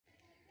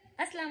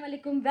अस्सलाम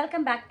वालेकुम,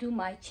 welcome back to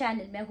my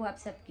channel. मैं हूँ आप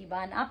सबकी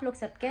बान। आप लोग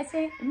सब कैसे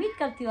हैं? उम्मीद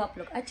करती हूँ आप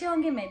लोग अच्छे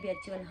होंगे, मैं भी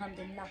अच्छी हूँ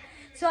अल्हम्दुलिल्लाह।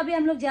 सो अभी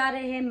हम लोग जा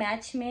रहे हैं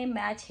मैच में।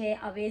 मैच है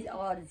अवेज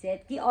और जैद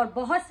की और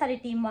बहुत सारी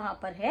टीम वहाँ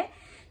पर है।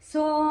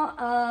 सो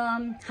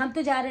हम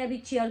तो जा रहे हैं अभी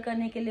चीयर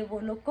करने के लिए वो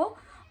लोग को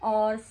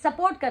और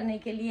सपोर्ट करने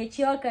के लिए,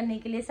 चीयर करने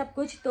के लिए सब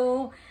कुछ।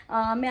 तो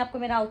मैं आपको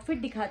मेरा आउटफिट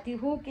दिखाती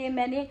हूँ कि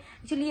मैंने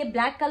एक्चुअली ये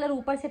ब्लैक कलर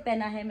ऊपर से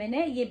पहना है।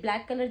 मैंने ये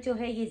ब्लैक कलर जो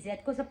है ये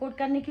जेड को सपोर्ट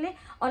करने के लिए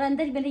और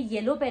अंदर मैंने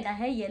येलो पहना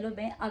है, येलो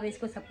में अवेज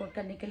को सपोर्ट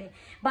करने के लिए।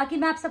 बाकी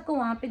मैं आप सबको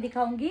वहाँ पे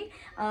दिखाऊंगी।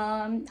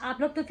 आप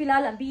लोग तो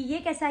फिलहाल अभी ये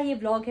कैसा है, ये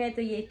व्लॉग है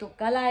तो ये तो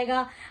कल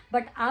आएगा,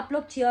 बट आप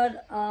लोग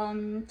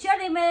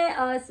चीयर में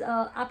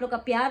आप लोग का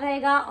प्यार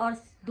रहेगा और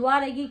दुआ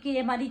रहेगी कि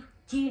हमारी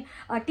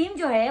टीम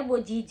जो है वो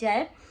जीत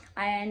जाए।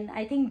 एंड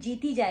आई थिंक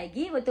जीती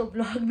जाएगी वो, तो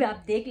ब्लॉग में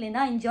आप देख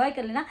लेना, एंजॉय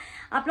कर लेना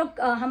आप लोग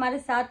हमारे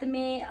साथ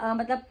में।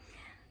 मतलब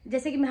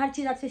जैसे कि मैं हर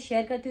चीज़ आपसे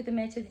शेयर करती हूँ तो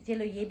मैं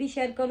चलो ये भी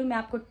शेयर करूँ। मैं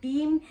आपको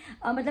टीम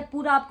मतलब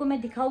पूरा आपको मैं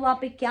दिखाऊँ वहाँ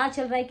पे क्या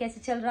चल रहा है, कैसे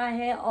चल रहा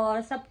है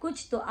और सब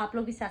कुछ। तो आप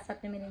लोग भी साथ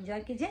साथ में मेरे एंजॉय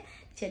कीजिए।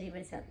 चलिए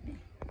मेरे साथ में।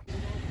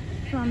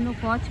 तो हम लोग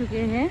पहुँच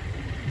चुके हैं।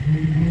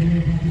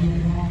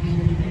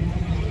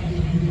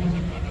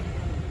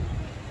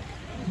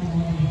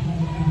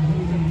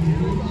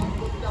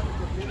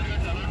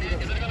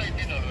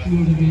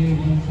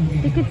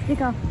 टिकट्स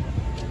दिखा।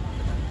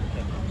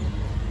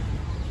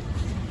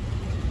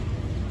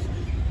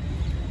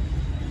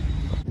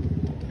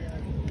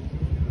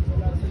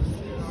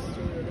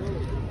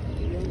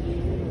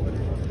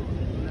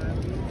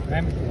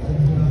 Thank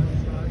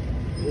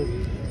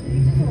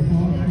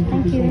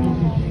you.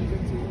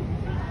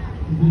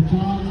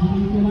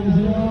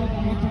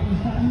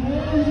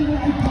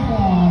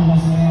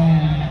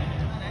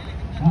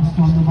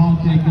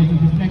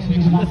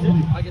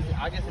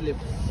 आगे से ले।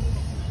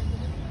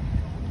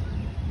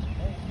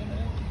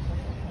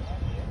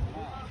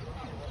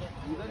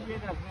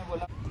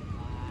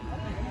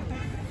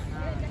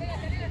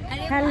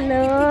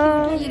 Hello,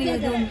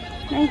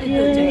 thank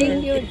you.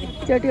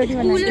 छोटी छोटी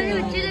बना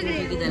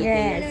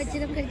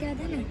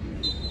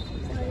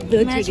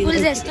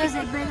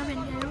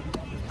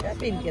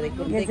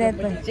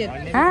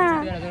हाँ,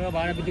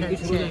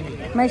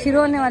 मैं शुरू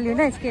होने वाली हूँ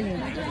ना इसके लिए।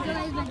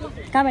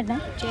 कहाँ बैठना है?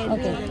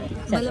 ओके,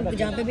 मतलब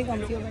जहाँ पे भी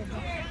कॉम्फी हो बैठना।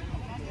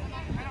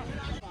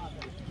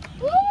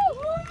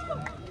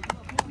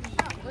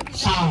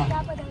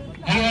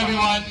 Hello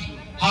everyone,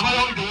 how are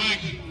you all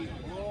doing?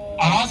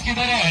 आवाज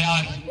किधर है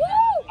यार?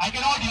 I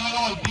cannot hear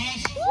all,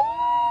 please.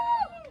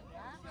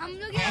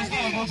 Where's the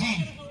energy?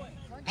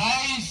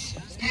 Guys,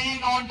 scream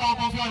on top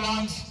of your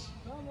lungs.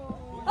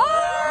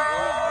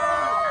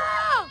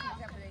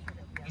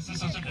 This is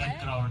such a dead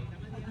crowd.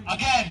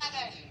 Again.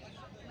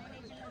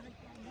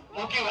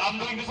 Okay, I'm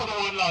doing this for the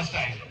one last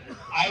time.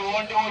 I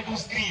want you all to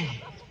scream,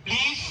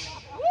 please.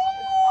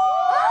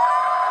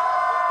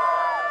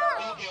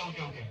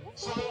 Okay.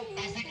 So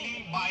basically,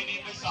 my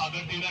name is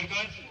Sagar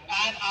Tilarkar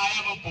and I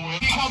am a poet.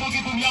 ख्वाबों की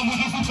दुनिया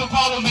मुझे सिर्फ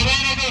ख्वाबों में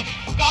रहने दे,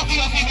 काफी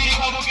हंसी मेरी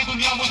ख्वाबों की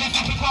दुनिया मुझे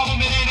सिर्फ ख्वाबों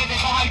में रहने दे।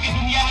 बाहर की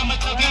दुनिया है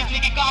मतलब बेचने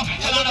की काम,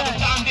 चलाना तो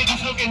जान दे,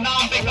 दूसरों के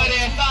नाम पे करे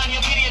एहसान या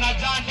फिर ये ना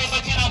जानते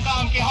बचे ना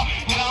काम के। हाँ,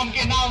 राम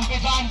के नाम पे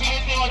जान भी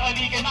लेते और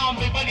अली के नाम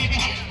पे बली भी।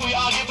 कोई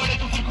आगे बढ़े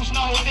तो फिर कुछ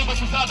ना होते बस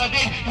ज्यादा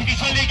देर, क्योंकि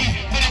चलेगी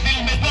मेरे दिल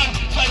में दर्द,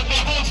 सर पे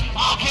बोझ,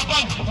 आंखें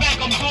बंद, मैं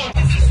कमजोर।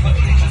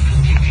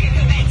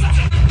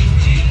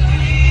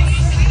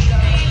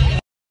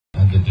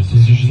 The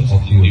decision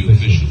of the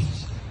officials.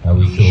 I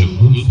will show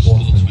good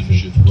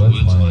sportsmanship towards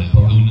my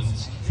opponents,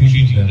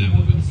 treating them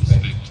with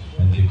respect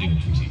and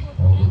dignity.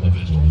 All the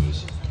best, boys.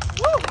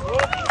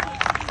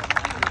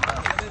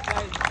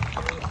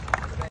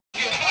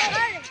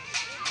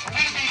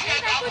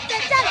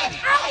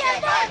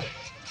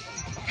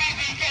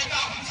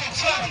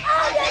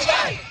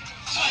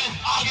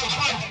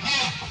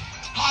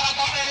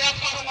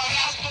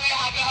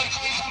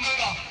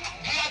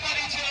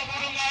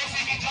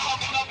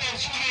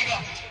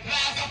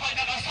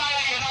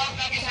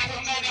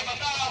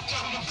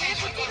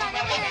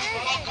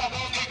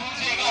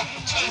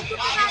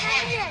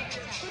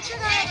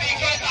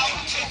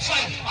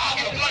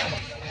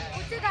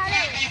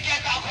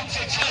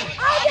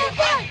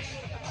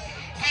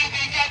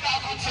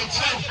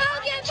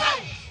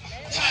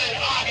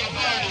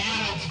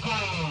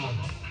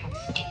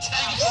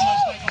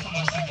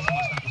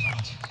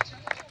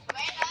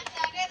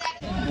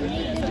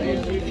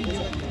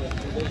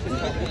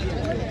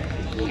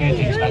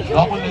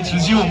 Let's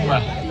resume.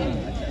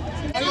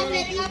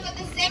 America for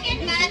the second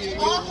match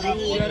of the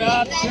evening.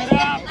 That's the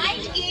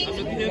Night Kings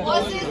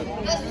versus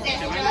the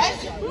Centers.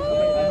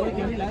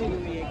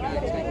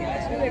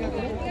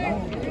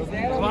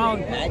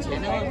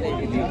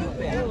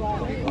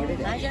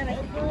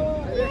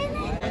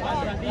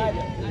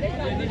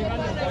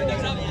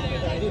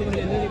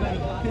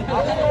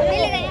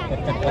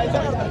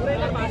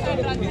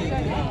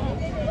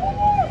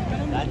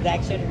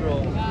 Transaction, bro.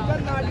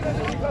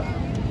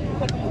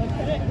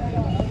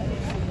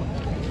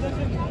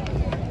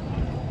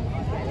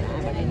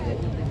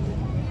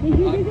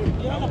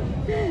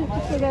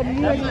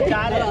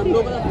 हम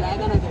लोग का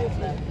flag आना चाहिए।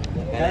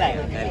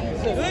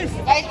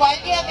 Guys, while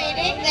we are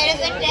waiting, there is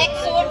a tech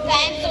zone,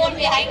 fan zone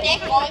behind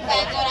tech, all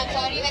fan zone. I'm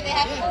sorry, where they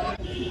have food.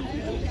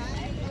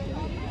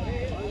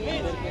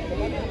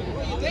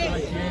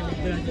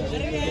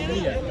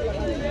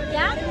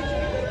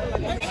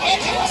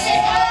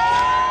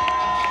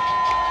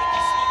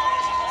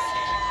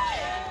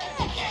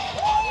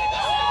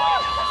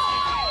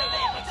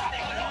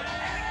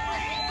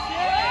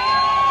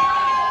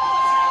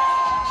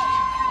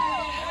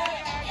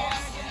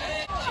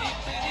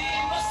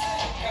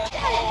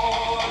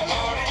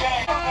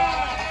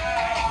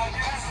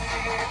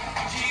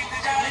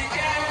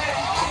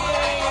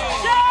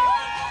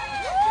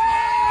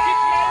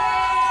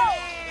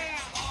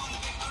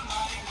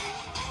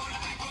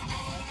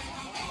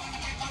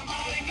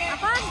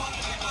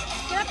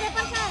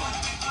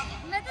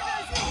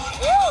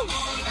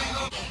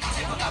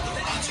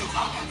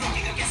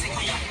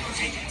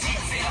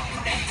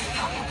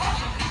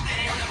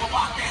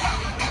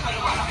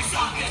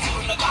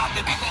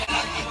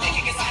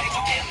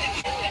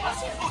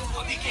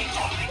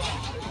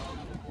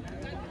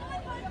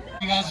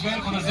 As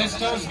well for the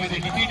Zesters, where they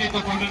defeated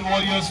the Golden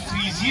Warriors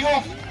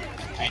 3-0.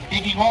 And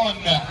taking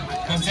on the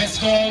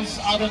Zesters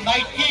are the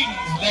Night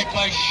Kings, led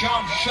by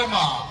Shyam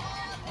Sharma.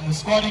 And the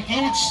squad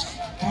includes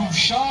Dhruv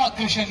Shah,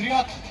 Krishan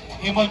Riyak,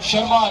 Hemant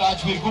Sharma,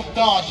 Rajveer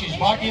Gupta, Ashish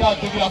Bhatia,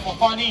 Divya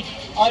Fafani,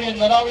 Aryan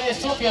Narawde,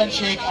 Sufyan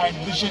Sheikh and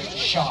Rishit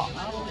Shah.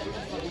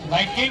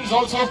 Night Kings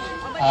also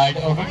had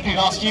a victory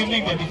last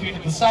evening. They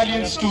defeated the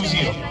Stallions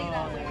 2-0.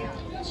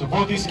 So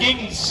both these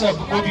teams,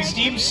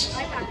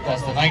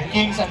 that's the Night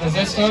Kings and the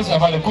Zesters,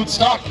 have had a good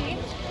start to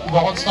the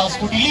All-Stars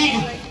Footy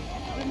League.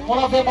 One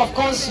of them, of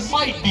course,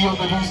 might be on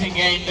the losing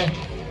end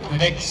in the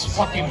next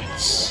 40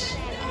 minutes.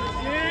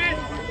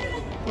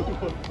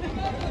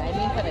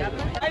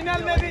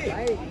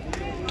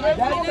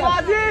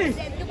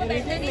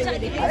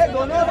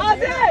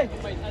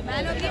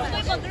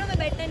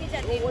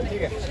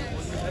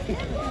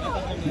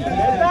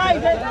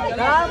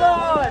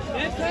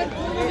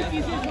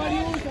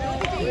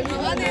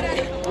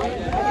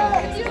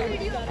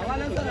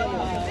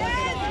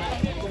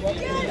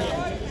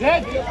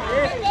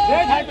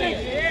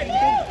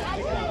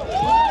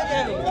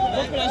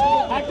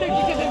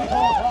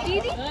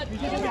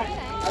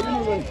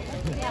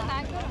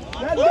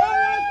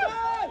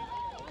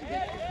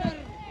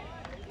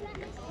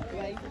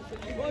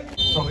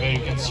 From where you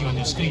can see on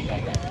your screen,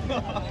 like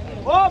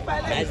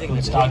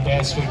we'll start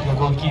there straight to the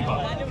goalkeeper.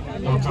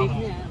 No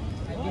trouble.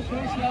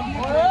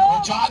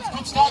 Chance,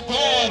 good start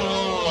there.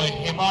 Oh,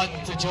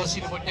 Hemant,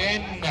 jersey number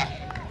 10.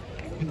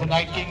 With the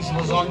Night Kings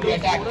was on the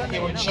attack.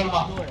 Hemant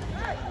Sharma.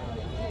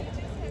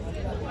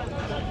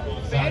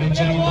 They had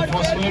injury in the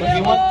first minute.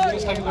 Hemant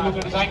just having a look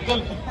at his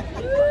ankle.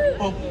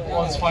 Oh,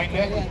 all's fine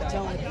there.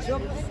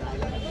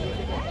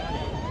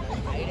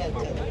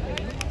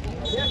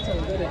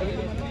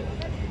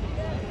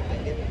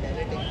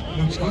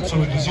 Looks good,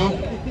 so it is you.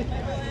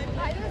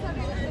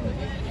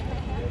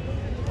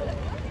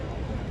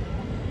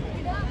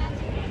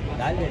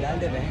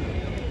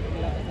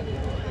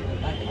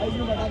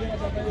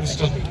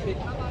 Houston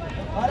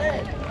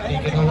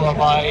taken over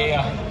by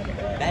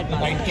the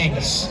Night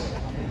Kings.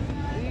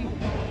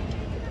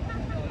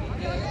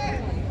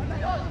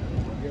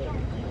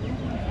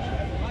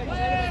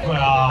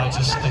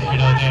 Just the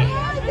header there.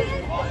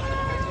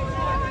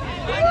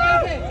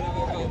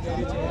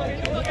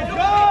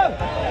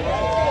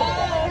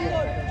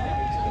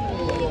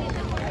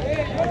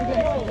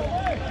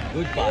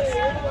 Good pass.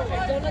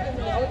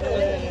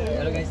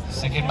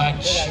 Second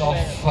match of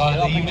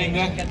the evening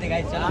there.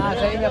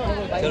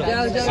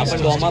 Upon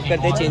warm up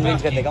करते change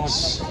वेंज करते का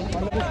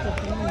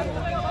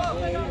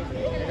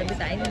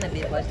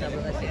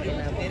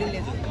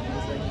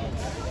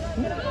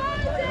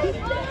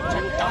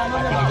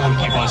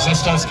Goalkeeper,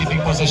 Zesters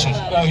keeping possession.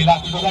 He'll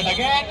have to do that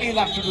again. He'll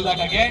have to do that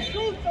again.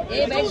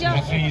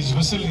 Referee's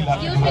whistle. He'll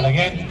have to do that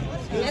again.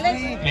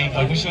 Playing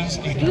conditions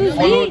need to be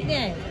followed.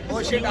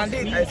 Oh shit,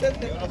 Andy.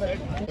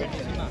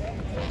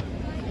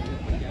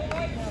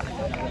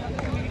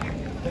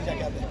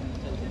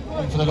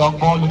 For the long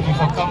ball, looking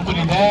for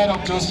company there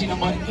of jersey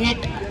number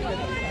 8.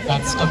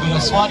 That's Kabir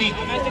Aswani.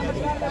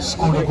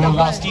 Scored a goal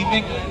last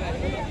evening.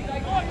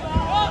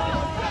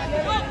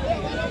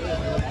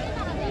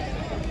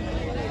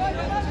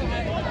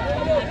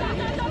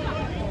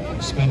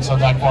 Spins on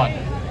that one.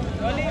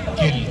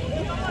 Kill.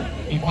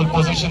 Equal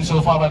possession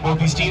so far by both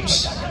these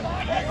teams.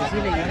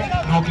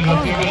 No clear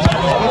favorites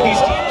because both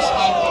these teams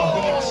had a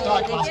winning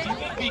start last evening.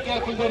 Be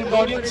careful there in the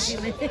audience.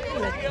 The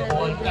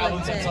ball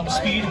travels at some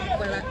speed.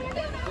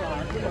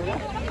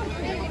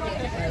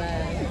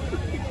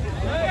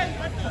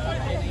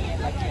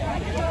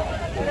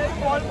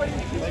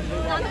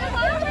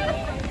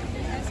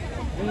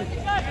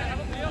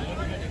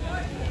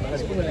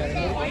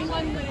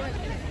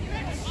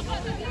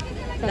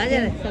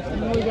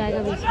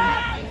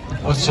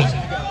 Question,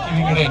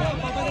 giving it in.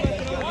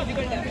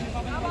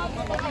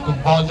 Good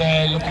ball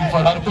there, looking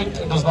for Arpit,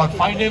 does not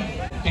find him.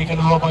 Taken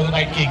over by the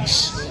Night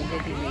Kings.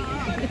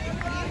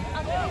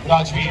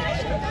 Rajveer.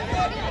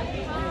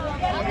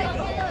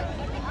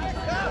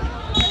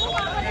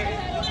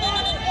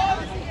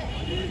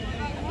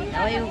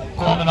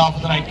 corner now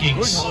for the Night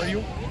Kings.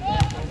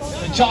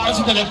 The Charles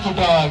with the left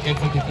footer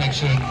gets the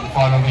deflection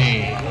far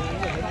away.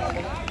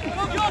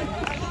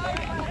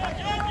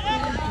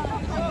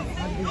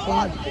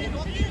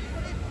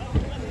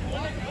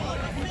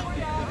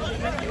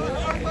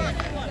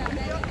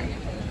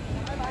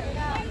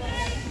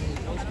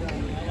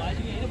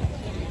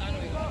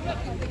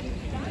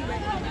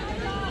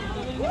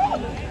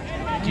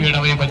 Cleared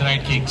away by the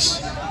Night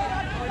Kings. With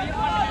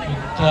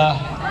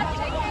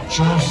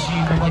Joshi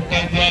number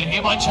 10 there.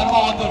 Evan Sharma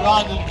on the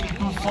run, a little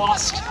too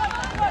fast.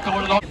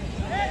 Covered along.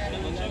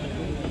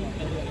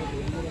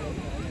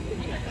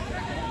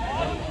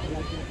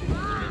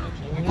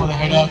 For the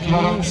header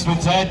clearance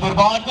with ZAID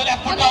DARBAR. The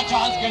left footer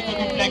chance gets the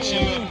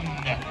deflection.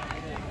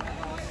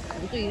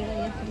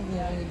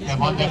 They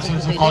won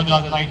themselves a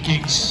corner, the Night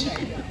Kings.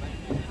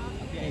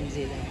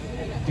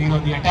 Deal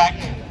on the attack.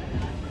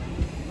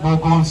 No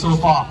goals so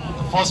far.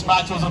 The first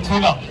match was a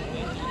thriller.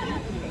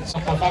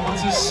 Some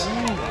performances.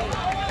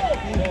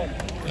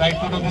 Right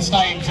footer this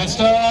time.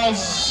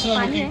 Jesters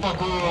looking for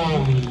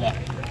goal.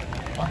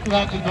 Not too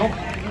bad to go.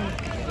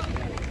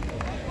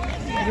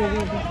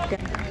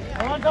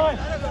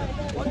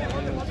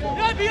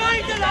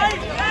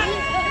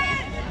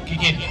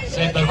 Kick in.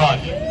 ZAID DARBAR.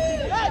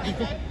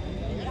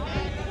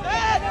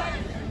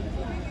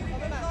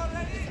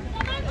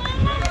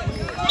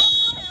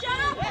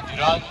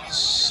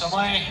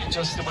 Samay,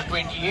 just number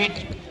 28,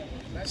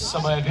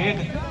 Samay Ved.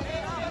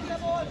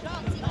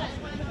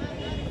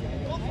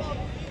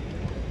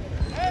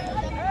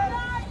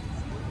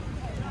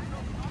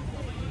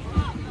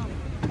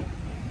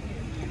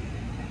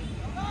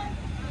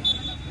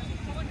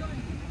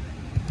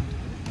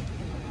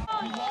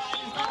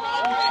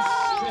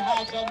 They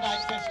have done that,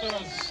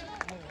 Sisters,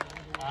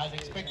 as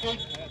expected.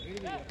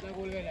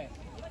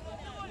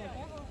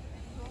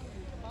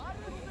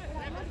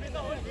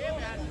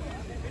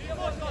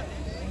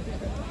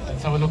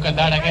 Let's have a look at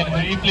that again in the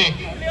replay.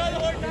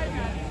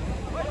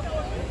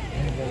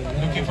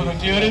 Looking for the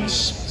clearance,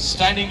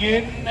 standing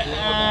in,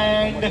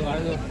 and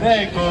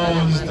there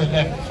goes the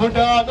left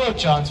footer. No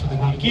chance for the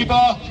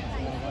goalkeeper.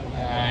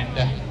 And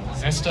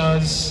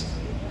Zesters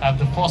have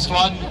the first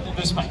one in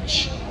this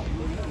match.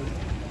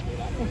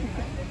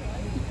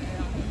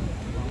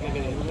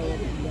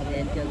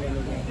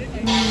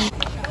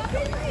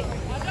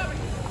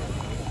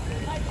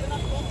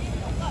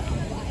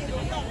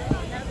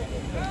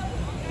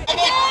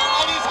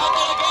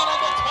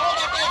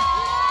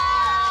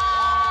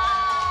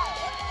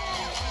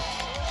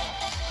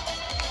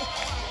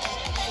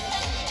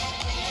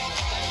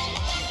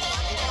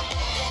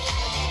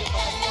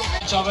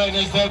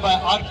 Awareness there by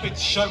Arpit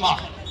Sharma.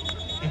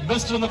 He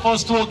missed on the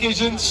first two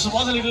occasions,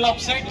 was a little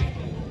upset,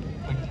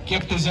 but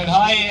kept his head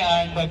high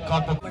and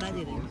got the.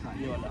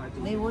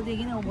 नहीं वो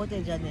देखी ना, वो बहुत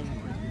एजाद है।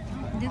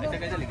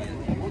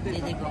 ये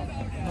देखो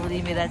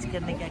पूरी मिराज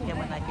करने क्या क्या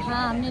बना के।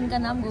 हाँ, हमने इनका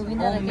नाम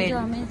गोविंदा रखा, जो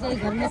हमें से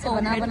घर में से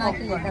बना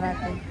के लेकर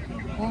आते हैं,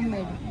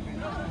 होममेड।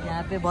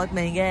 यहाँ पे बहुत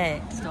महंगा है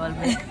स्टॉल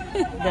में,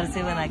 घर से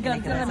बना के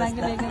लेकर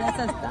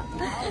सस्ता।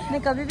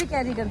 मैं कभी भी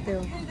कैरी करते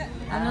हो।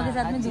 हम लोग के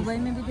साथ में दुबई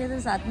में भी थे तो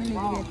साथ में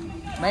लेके गए।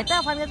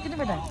 बेटा फरियाद क्यों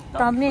बेटा?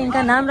 तो हमने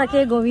इनका नाम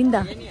रखे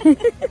गोविंदा।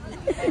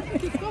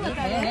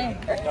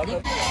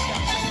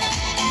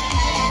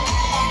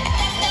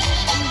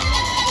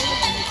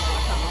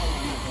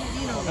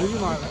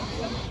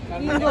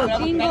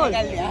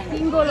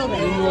 तीन गोल हो गए।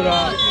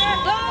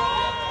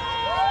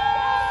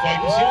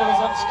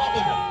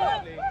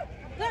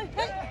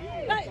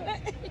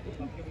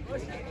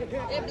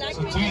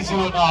 So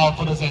 3-0 now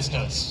for the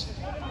Zesters.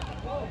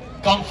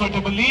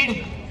 Comfortable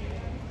lead.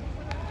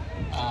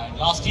 And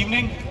last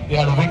evening they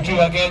had a victory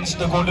against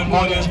the Golden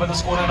Warriors by the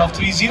scoreline of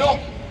 3-0.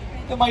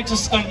 They might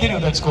just continue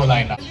that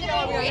scoreline now.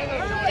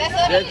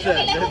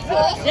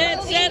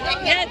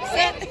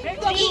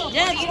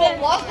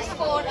 Was the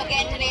score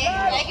again today,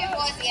 like it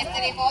was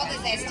yesterday for the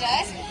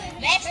Zesters.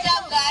 Next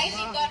up, guys,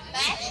 we've got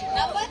match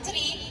number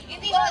 3 in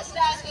the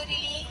All-Stars FOOTY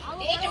League.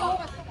 Day 2,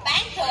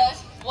 Panthers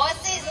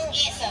versus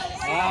Acers.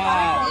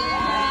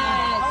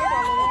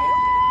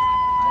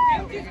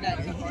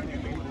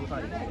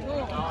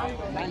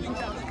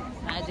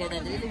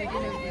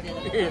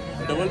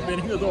 Double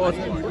Penning तो और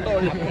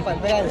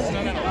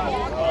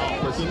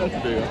पसीना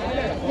छूटेगा।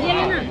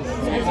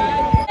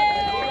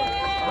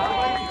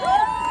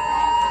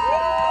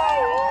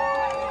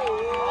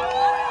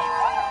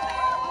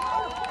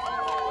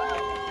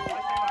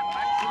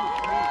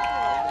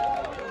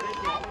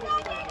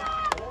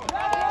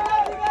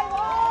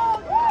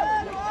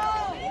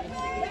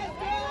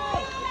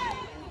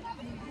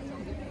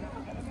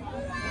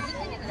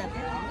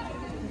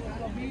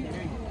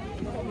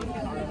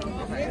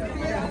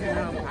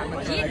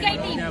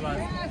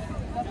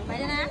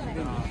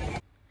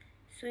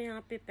 सो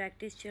यहाँ पे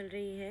practice चल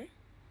रही है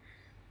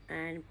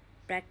and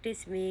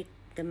practice make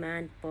the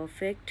man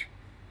perfect.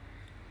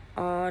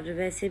 और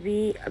वैसे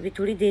भी अभी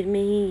थोड़ी देर में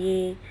ही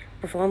ये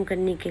परफॉर्म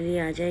करने के लिए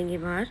आ जाएंगे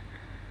बाहर।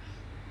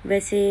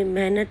 वैसे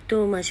मेहनत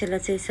तो माशाल्लाह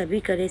से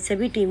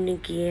सभी टीम ने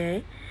किए है।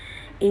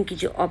 इनकी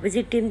जो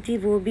ऑपोजिट टीम थी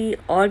वो भी,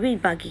 और भी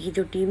बाकी की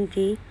जो टीम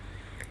थी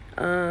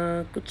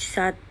कुछ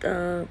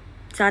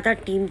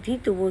 7-8 टीम थी,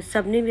 तो वो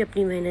सब ने भी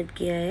अपनी मेहनत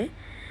किया है।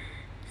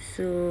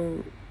 सो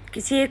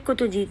किसी एक को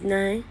तो जीतना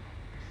है,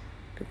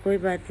 तो कोई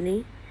बात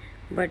नहीं,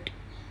 बट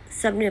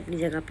सब ने अपनी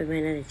जगह पे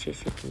मेहनत अच्छे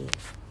से की है।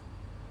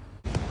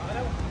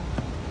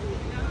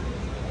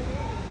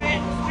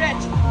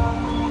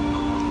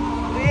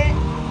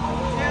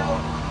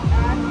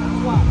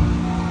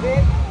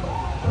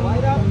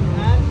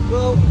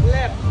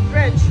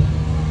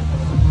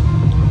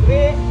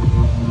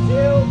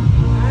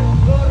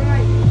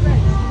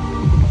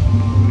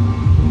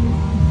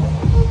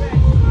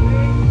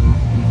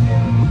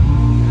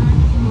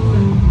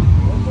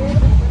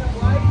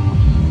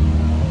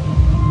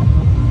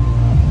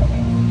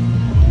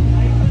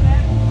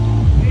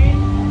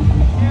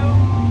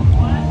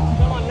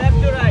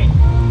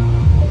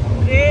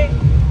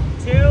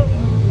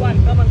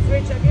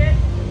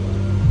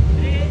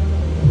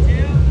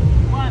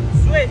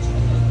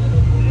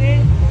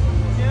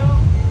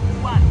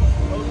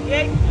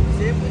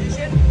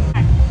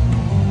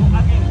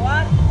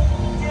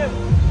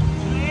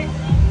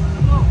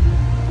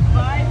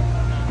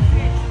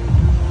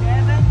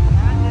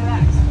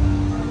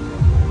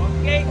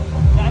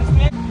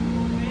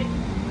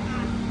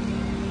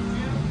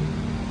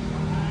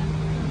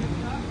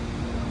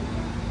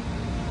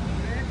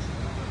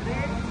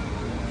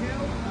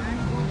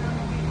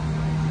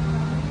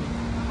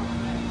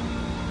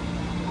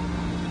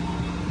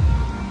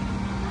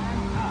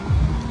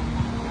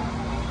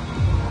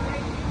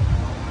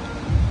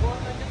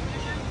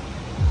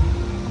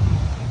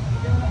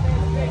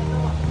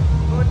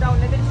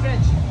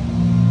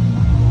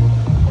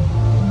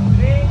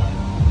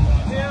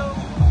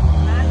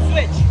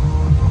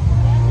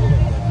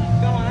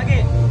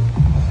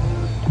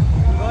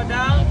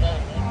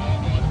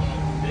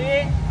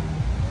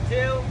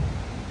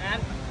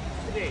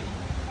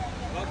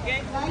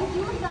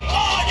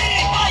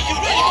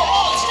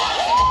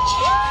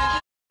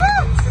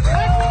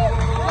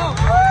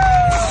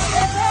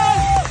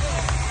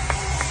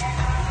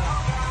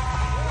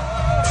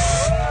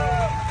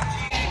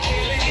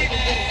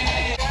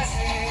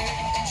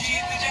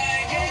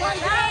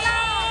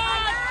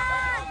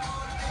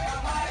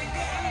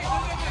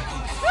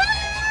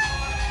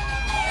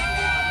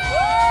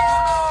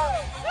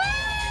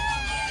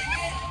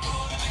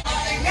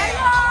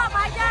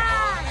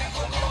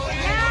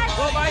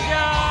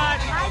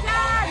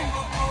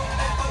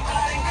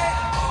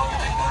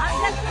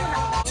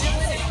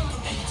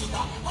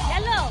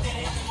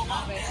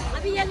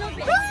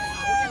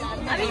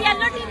 अभी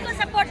येलो टीम को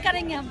सपोर्ट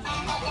करेंगे हम।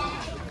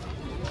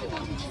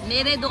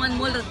 मेरे 2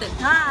 अनमोल रत्न।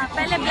 हाँ,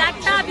 पहले ब्लैक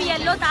था, अभी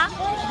येलो था।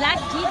 ब्लैक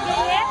जीत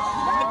गई है,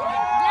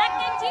 ब्लैक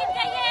टीम जीत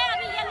गई है।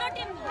 अभी yellow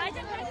team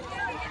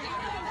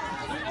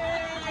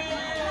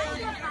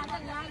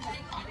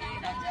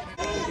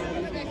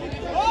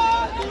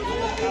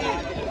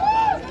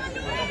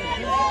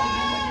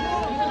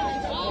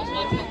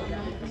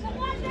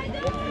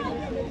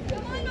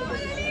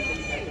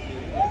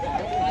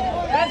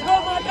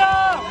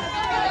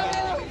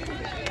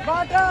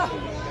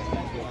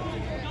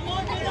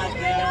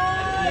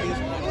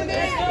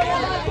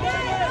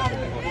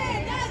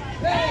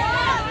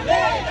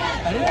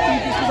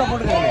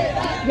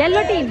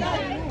yellow team.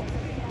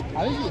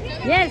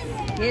 Yes,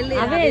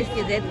 Awez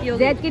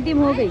ज़ैद की टीम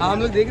हो गई। हम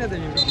लोग देख रहे थे।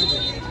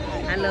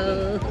 हेलो,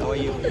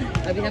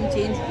 अभी हम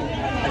चेंज किए।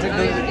 अच्छा,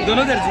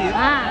 दोनों जर्सी है?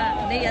 हाँ,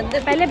 नहीं अंदर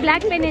पहले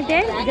ब्लैक पहने थे,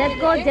 ज़ैद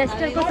को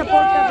जेस्टर को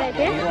सपोर्ट कर रहे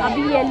थे,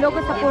 अभी येलो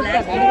को सपोर्ट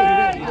कर रहे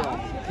हैं।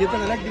 ये तो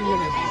अलग टीम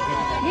है।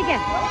 ठीक है।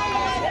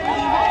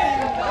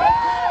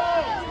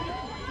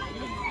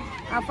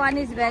 Affan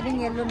is wearing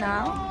yellow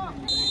now.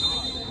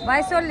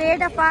 Why so let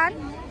Affan?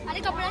 अरे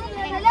कपड़ा नहीं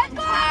लेट्स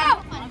गो।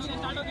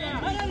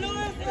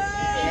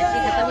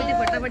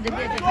 फटाफट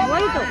जल्दी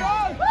वही तो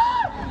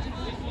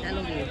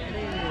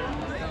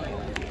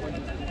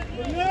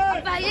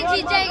भाई ये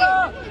जीत जाएंगे,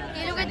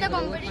 ये लोग इतना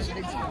कंपटीशन।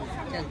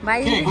 भाई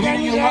Okay, good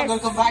evening everyone.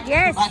 Welcome back to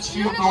the match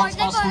view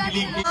broadcast FOOTY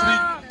League Victory.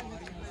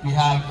 We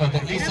have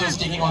the Acers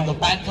taking on the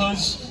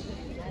Panthers.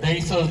 The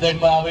Acers led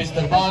by AWEZ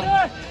DARBAR,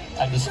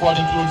 and the squad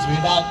includes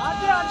Vedant,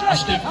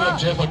 Ashtifkar,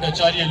 Jay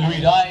Bhattacharya,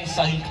 Louis Rai,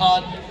 Sahil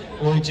Khan,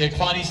 Rohit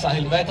Jethwani,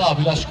 Sahil Mehta,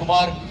 Abhilash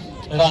Kumar,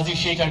 Razi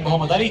Sheikh and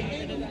Mohammad Ali.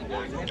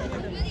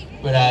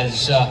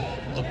 Whereas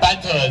the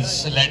Panthers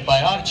led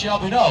by Archie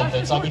Abhinav,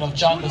 that's Abhinav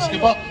Chand, the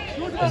skipper.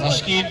 There's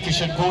Ashkeen,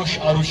 Kishan Ghosh,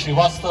 Arush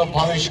Srivastav,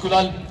 Bhavesh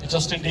Kulal,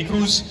 Justin De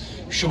Cruz,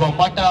 Shubham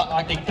Matta,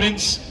 Arctic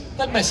Prince,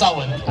 Tanmay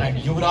Sawant and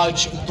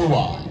Yuvraj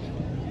Dua.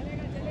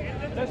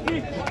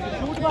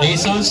 The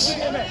Acers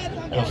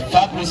had a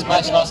fabulous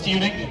match last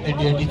evening. They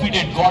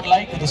defeated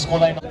Godlike with a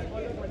scoreline.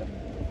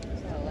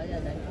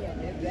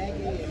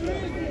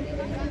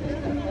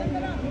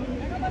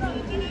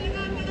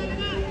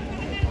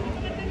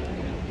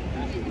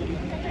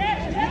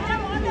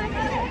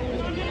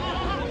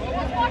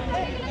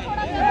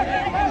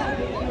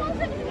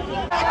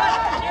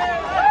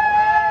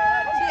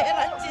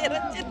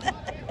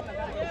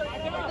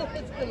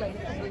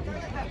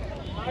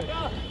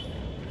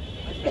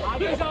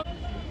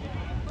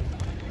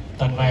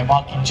 Tanmay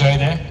marking Jay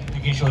there.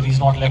 making sure he's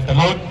not left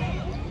alone.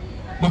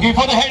 Looking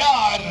for the header.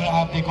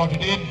 Have they got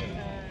it in?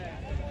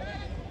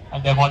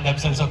 And they won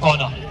themselves a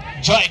corner.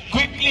 Joy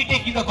quickly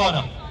taking the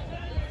corner.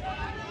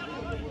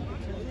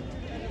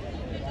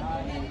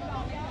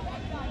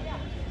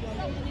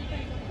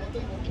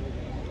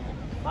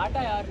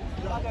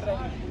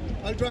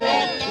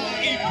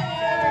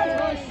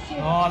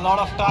 Oh, a lot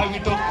of time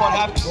it took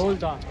perhaps.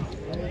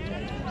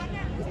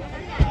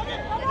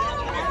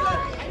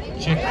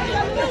 Check.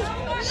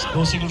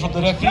 No signal from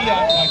the referee, and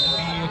that will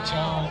be a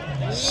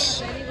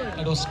chance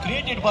that was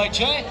created by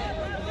Jay.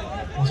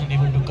 Wasn't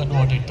able to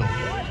convert it though.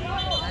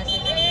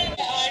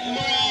 And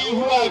Louis,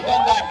 who have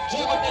done that.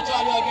 Jay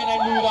Bhattacharya again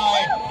and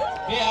Louis.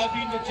 They have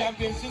been the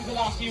champions since the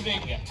last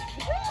evening.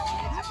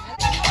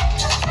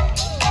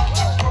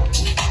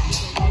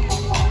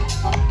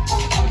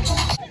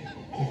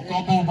 The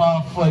combo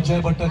of Jay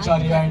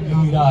Bhattacharya and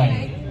Louis Rai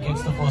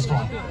gets the first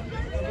one.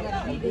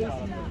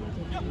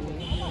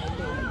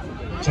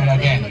 Jay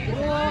again.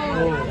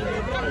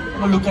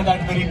 Well, look at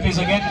that very replays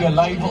again. We are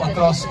live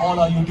across all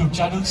our YouTube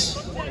channels.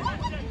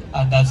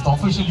 And that's the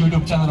official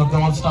YouTube channel of the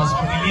All Stars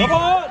FOOTY League.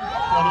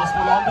 Follows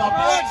full on the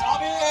upwards.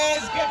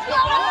 AWEZ gets the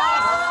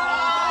pass.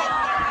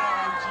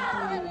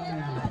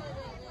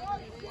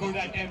 Good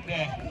attempt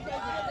there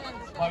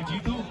by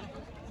G2.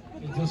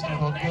 It's just a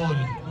goal.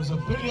 It was a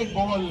brilliant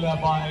ball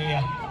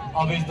by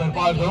AWEZ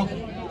DARBAR though.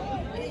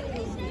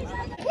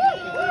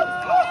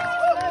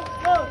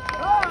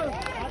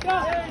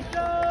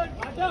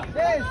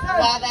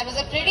 Wow, that was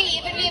a pretty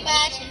evenly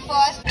matched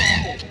first.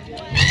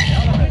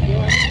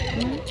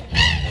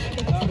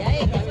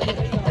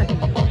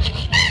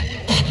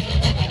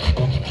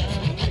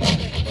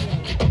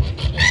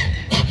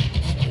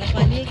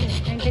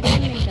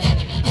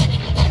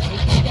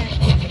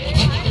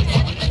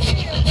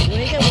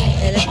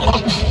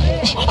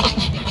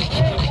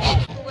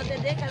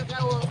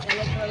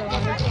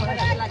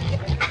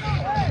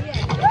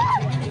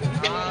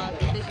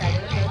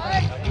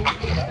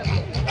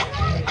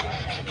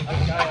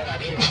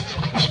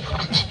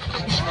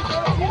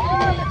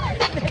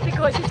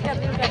 कोशिश कर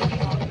रही हूँ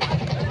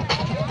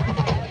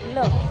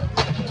लो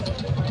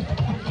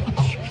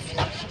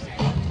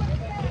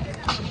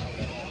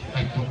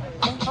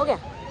हो गया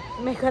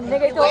मैं करने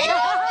गई तो हो गया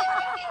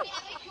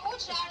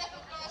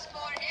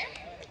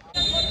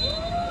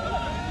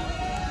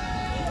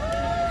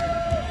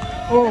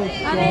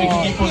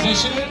Taking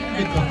possession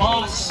with the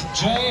pass,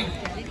 Jay.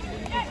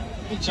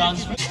 Good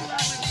chance.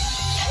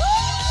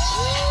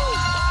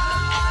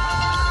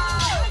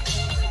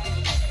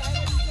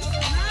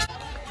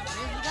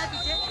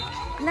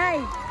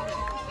 नहीं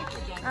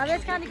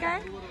AWEZ कहाँ लिखा है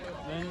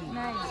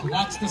नहीं So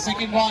that's the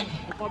second one.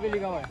 For the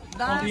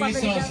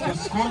Aces, the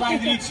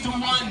scoreline reads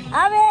 2-1.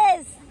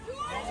 AWEZ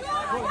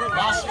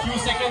Last few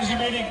seconds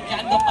remaining.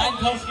 Can the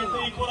Panthers get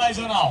the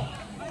equalizer now?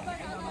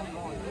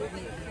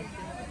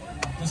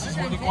 This is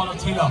what they call a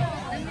thriller.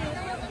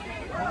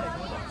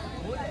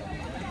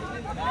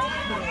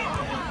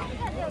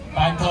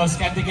 Panthers,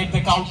 can they get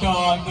the counter?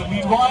 And the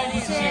meanwhile,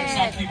 this is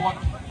exactly what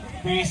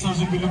the Aces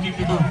will be looking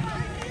to do.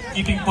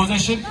 Keeping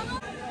possession.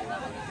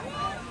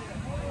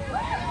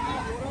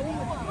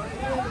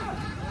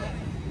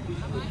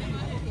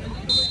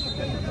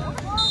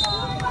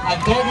 And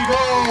there we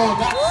go.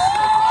 That's the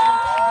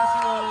final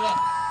whistle.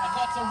 And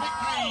that's a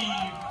victory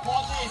for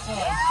the Aces. 2-1.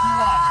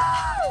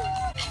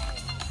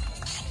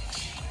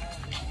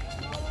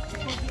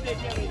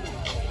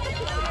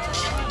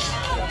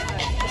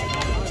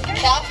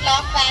 Tough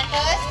luck,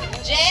 Panthers.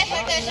 Jay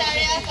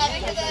Bhattacharya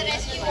coming to the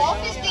rescue of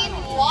his team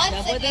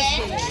once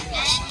again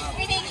and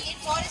winning it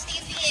for his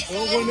team, the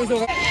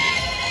Aces.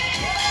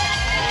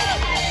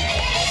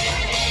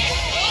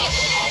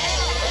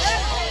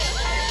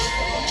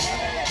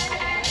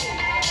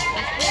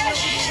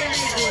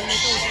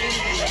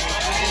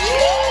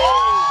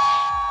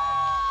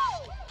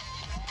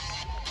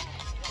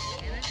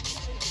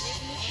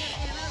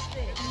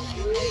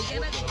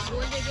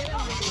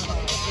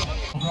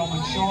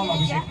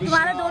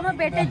 तुम्हारे दोनों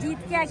बेटे जीत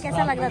के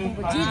कैसा लग रहा है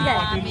तुमको जीत गए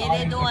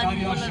मेरे दो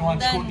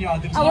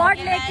अवार्ड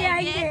लेके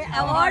आएंगे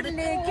अवार्ड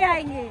लेके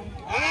आएंगे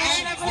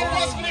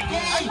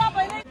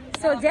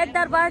सो ZAID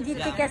दरबार जीत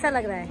के कैसा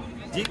लग रहा है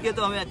जीत के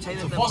तो हमें अच्छा ही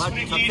लगता है बट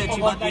सबसे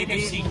अच्छी बात ये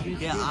थी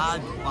कि आज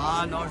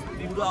पान और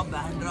पूरा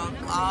बैंड्रा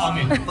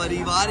का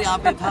परिवार यहाँ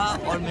पे था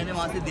और मैंने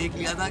वहाँ से देख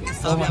लिया था कि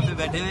सब यहाँ पे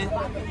बैठे हुए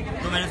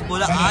तो मैंने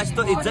बोला आज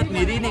तो इज्जत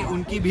मेरी नहीं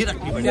उनकी भी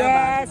रखनी पड़ेगी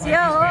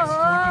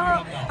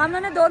हम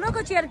लोगों ने दोनों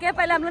को चेयर किया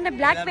पहले हम लोगों ने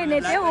ब्लैक पहने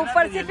थे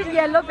ऊपर से फिर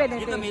येलो पहने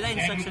थे तो मेरा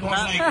इंस्ट्रक्शन था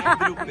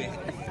ग्रुप पे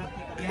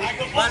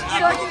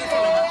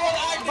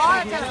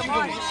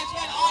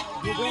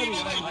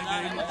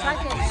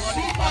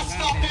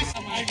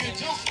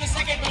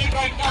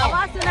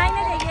आवाज सुनाई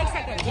नहीं देगी एक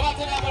सेकंड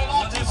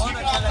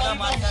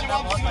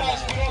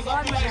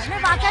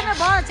वाकई में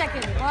बहुत अच्छा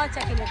खेले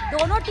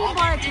दोनों टीम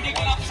बहुत अच्छी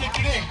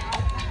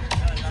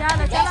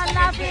चलो चलो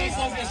अल्लाह हाफिज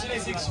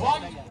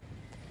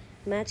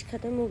मैच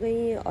ख़त्म हो गई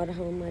है और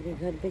हम हमारे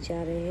घर पे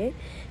जा रहे हैं।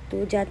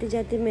 तो जाते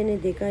जाते मैंने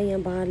देखा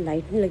यहाँ बाहर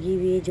लाइटिंग लगी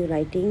हुई है, जो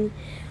लाइटिंग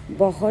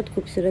बहुत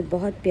खूबसूरत,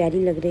 बहुत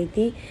प्यारी लग रही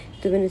थी।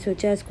 तो मैंने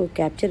सोचा इसको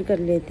कैप्चर कर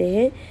लेते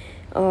हैं।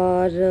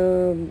 और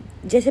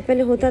जैसे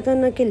पहले होता था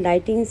ना कि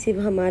लाइटिंग सिर्फ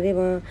हमारे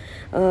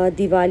वहाँ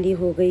दिवाली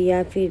हो गई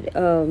या फिर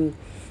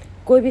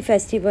कोई भी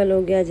फेस्टिवल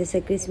हो गया, जैसे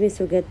क्रिसमस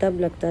हो गया, तब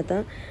लगता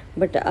था।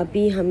 बट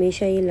अभी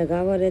हमेशा ये लगा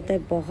हुआ रहता है,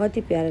 बहुत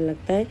ही प्यारा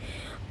लगता है।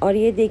 और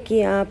ये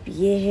देखिए आप,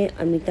 ये है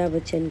अमिताभ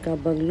बच्चन का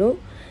बंगलो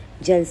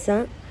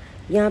जलसा।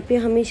 यहाँ पे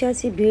हमेशा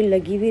से भीड़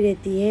लगी हुई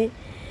रहती है।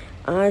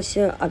 आज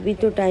अभी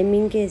तो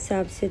टाइमिंग के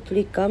हिसाब से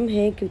थोड़ी कम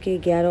है, क्योंकि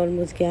 11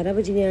 ऑलमोस्ट 11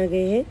 बजने आ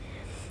गए हैं।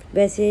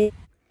 वैसे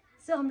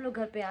सो हम लोग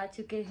घर पे आ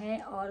चुके हैं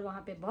और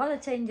वहाँ पे बहुत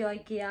अच्छा एंजॉय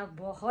किया,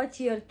 बहुत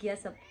चीयर किया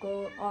सबको।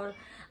 और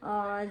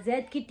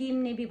जैद की टीम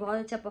ने भी बहुत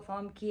अच्छा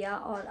परफॉर्म किया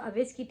और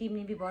अवेज़ की टीम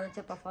ने भी बहुत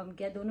अच्छा परफॉर्म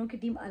किया। दोनों की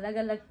टीम अलग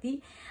अलग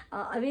थी।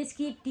 अवेज़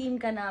की टीम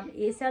का नाम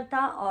एसर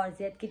था और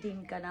जैद की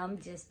टीम का नाम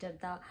जेस्टर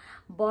था।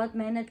 बहुत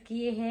मेहनत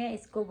किए हैं,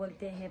 इसको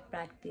बोलते हैं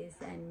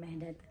प्रैक्टिस एंड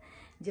मेहनत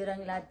जो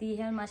रंग लाती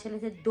है। और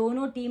माशाल्लाह से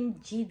दोनों टीम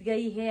जीत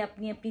गई है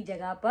अपनी अपनी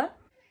जगह पर।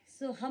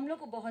 सो हम लोग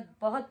को बहुत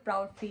बहुत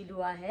प्राउड फील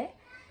हुआ है,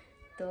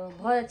 तो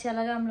बहुत अच्छा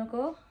लगा हम लोग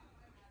को।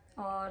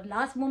 और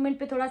लास्ट मोमेंट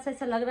पे थोड़ा सा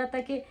ऐसा लग रहा था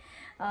कि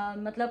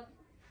मतलब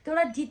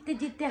थोड़ा जीतते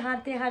जीतते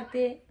हारते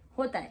हारते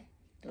होता है।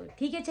 तो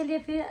ठीक है, चलिए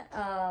फिर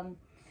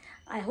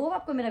आई होप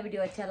आपको मेरा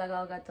वीडियो अच्छा लगा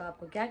होगा। तो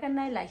आपको क्या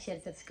करना है, लाइक शेयर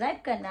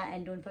सब्सक्राइब करना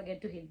and don't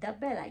forget to hit the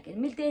bell icon.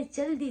 मिलते हैं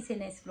जल्दी से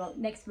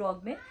नेक्स्ट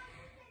व्लॉग में।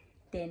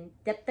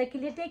 तब तक के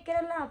लिए टेक केयर,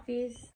 अल्लाह हाफिज़।